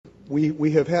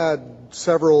We have had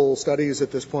several studies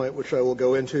at this point, which I will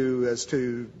go into, as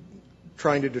to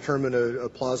trying to determine a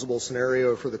plausible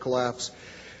scenario for the collapse.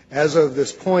 As of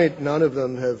this point, none of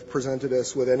them have presented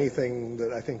us with anything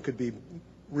that I think could be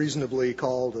reasonably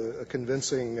called a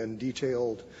convincing and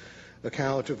detailed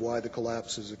account of why the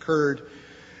collapse has occurred.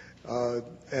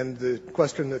 And the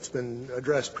question that's been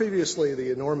addressed previously,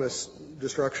 the enormous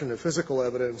destruction of physical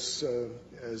evidence,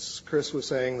 as Chris was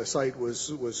saying, the site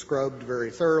was scrubbed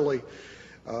very thoroughly.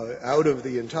 Out of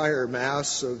the entire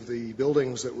mass of the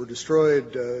buildings that were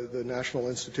destroyed, the National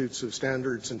Institutes of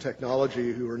Standards and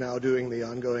Technology, who are now doing the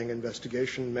ongoing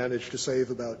investigation, managed to save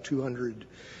about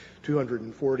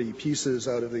 240 pieces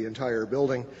out of the entire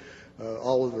building.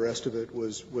 All of the rest of it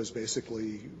was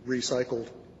basically recycled.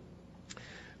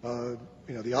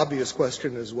 The obvious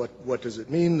question is what does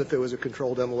it mean that there was a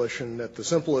controlled demolition? At the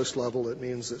simplest level, it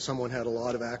means that someone had a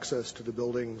lot of access to the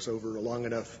buildings over a long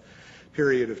enough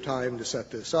period of time to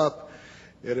set this up.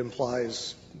 It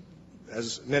implies,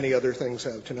 as many other things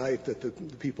have tonight, that the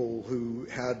people who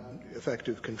had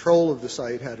effective control of the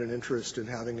site had an interest in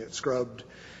having it scrubbed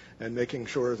and making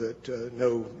sure that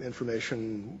no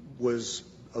information was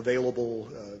available,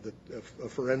 that a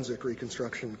forensic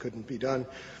reconstruction couldn't be done.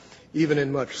 Even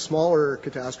in much smaller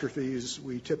catastrophes,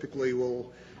 we typically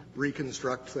will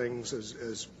reconstruct things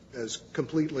as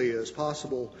completely as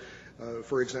possible.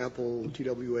 For example,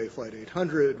 TWA Flight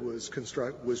 800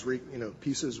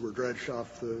 pieces were dredged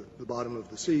off the bottom of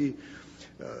the sea.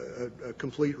 A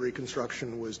complete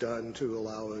reconstruction was done to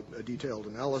allow a detailed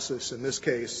analysis. In this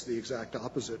case, the exact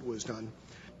opposite was done.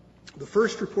 The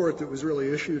first report that was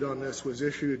really issued on this was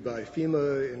issued by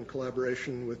FEMA in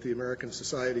collaboration with the American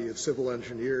Society of Civil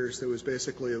Engineers. There was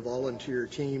basically a volunteer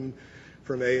team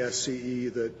from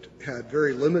ASCE that had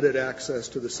very limited access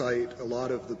to the site. A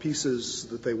lot of the pieces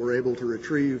that they were able to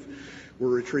retrieve were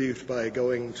retrieved by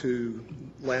going to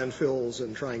landfills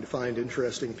and trying to find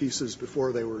interesting pieces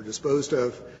before they were disposed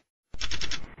of.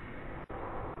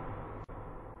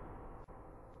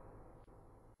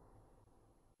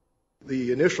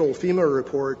 The initial FEMA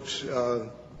report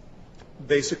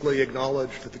basically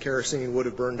acknowledged that the kerosene would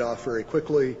have burned off very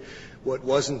quickly. What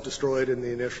wasn't destroyed in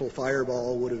the initial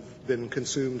fireball would have been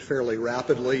consumed fairly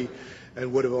rapidly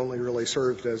and would have only really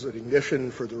served as an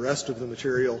ignition for the rest of the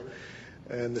material.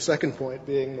 And the second point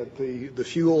being that the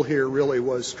fuel here really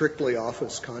was strictly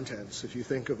office contents. If you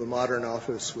think of a modern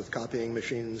office with copying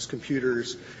machines,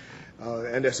 computers,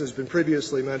 and as has been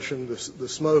previously mentioned, the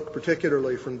smoke,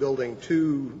 particularly from Building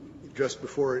 2, just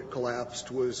before it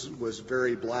collapsed, was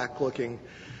very black looking.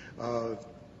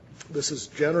 This is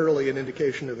generally an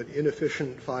indication of an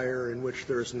inefficient fire in which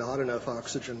there's not enough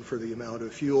oxygen for the amount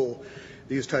of fuel.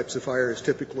 These types of fires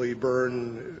typically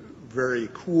burn very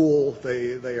cool.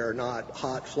 They are not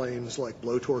hot flames like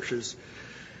blowtorches.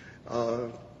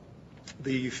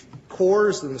 The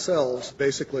cores themselves,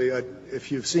 basically,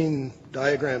 if you've seen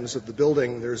diagrams of the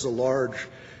building, there's a large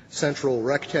central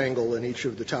rectangle in each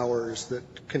of the towers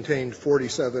that contained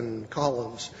 47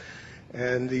 columns.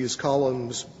 And these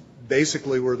columns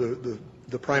basically were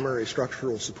the primary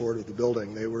structural support of the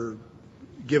building. They were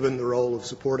given the role of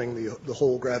supporting the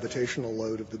whole gravitational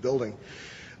load of the building.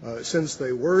 Since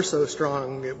they were so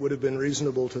strong, it would have been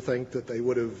reasonable to think that they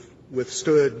would have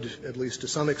withstood, at least to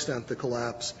some extent, the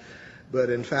collapse. But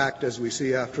in fact, as we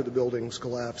see after the buildings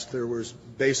collapsed, there was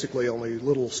basically only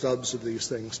little stubs of these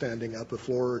things standing up a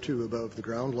floor or two above the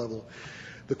ground level.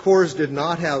 The cores did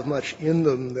not have much in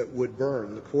them that would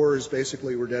burn. The cores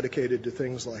basically were dedicated to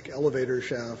things like elevator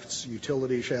shafts,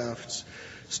 utility shafts,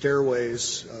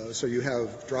 stairways. So you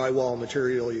have drywall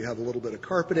material, you have a little bit of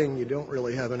carpeting, you don't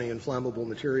really have any inflammable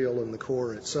material in the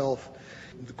core itself.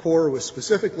 The core was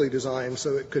specifically designed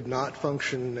so it could not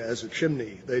function as a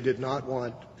chimney. They did not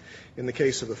want, in the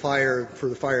case of a fire, for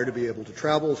the fire to be able to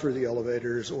travel through the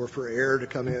elevators or for air to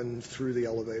come in through the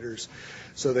elevators.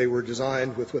 So they were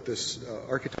designed with what this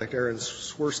architect, Aaron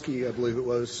Swirsky, I believe it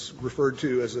was, referred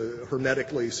to as a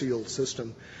hermetically sealed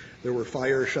system. There were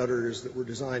fire shutters that were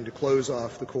designed to close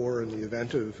off the core in the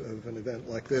event of an event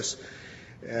like this.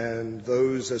 And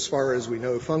those, as far as we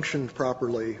know, functioned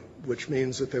properly, which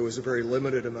means that there was a very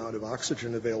limited amount of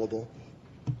oxygen available.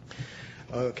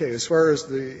 Okay, as far as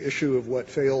the issue of what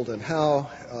failed and how,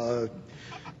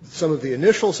 some of the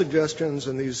initial suggestions,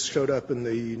 and these showed up in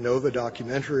the NOVA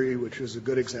documentary, which is a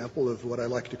good example of what I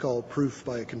like to call proof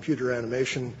by computer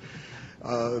animation.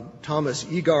 Thomas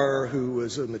Egar, who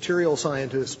was a material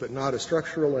scientist but not a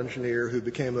structural engineer, who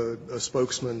became a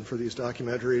spokesman for these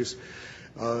documentaries,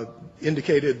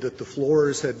 indicated that the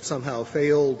floors had somehow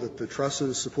failed, that the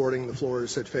trusses supporting the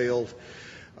floors had failed.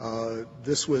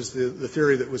 This was the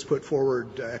theory that was put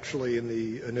forward actually in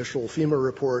the initial FEMA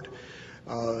report.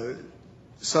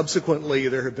 Subsequently,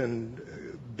 there have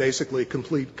been basically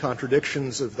complete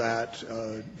contradictions of that.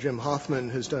 Jim Hoffman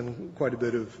has done quite a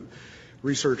bit of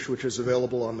research which is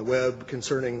available on the web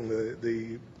concerning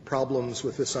the problems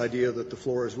with this idea that the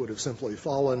floors would have simply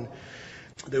fallen.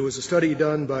 There was a study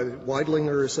done by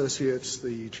Weidlinger Associates.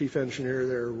 The chief engineer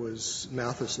there was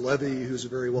Mathis Levy, who's a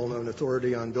very well-known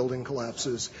authority on building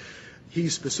collapses. He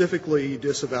specifically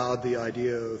disavowed the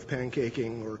idea of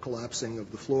pancaking or collapsing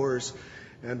of the floors.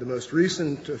 And the most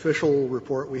recent official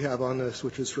report we have on this,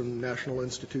 which is from National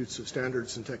Institutes of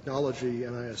Standards and Technology,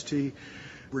 NIST,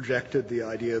 rejected the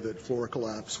idea that floor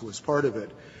collapse was part of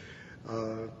it.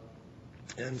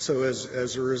 And so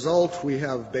as a result, we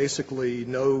have basically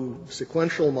no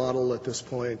sequential model at this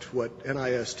point. What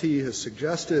NIST has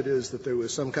suggested is that there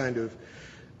was some kind of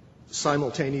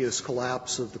simultaneous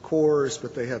collapse of the cores,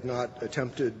 but they have not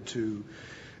attempted to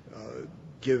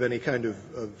give any kind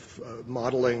of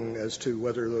modeling as to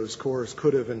whether those cores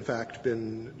could have in fact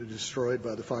been destroyed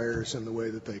by the fires in the way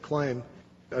that they claim.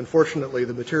 Unfortunately,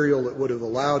 the material that would have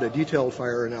allowed a detailed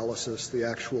fire analysis, the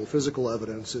actual physical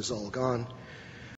evidence, is all gone.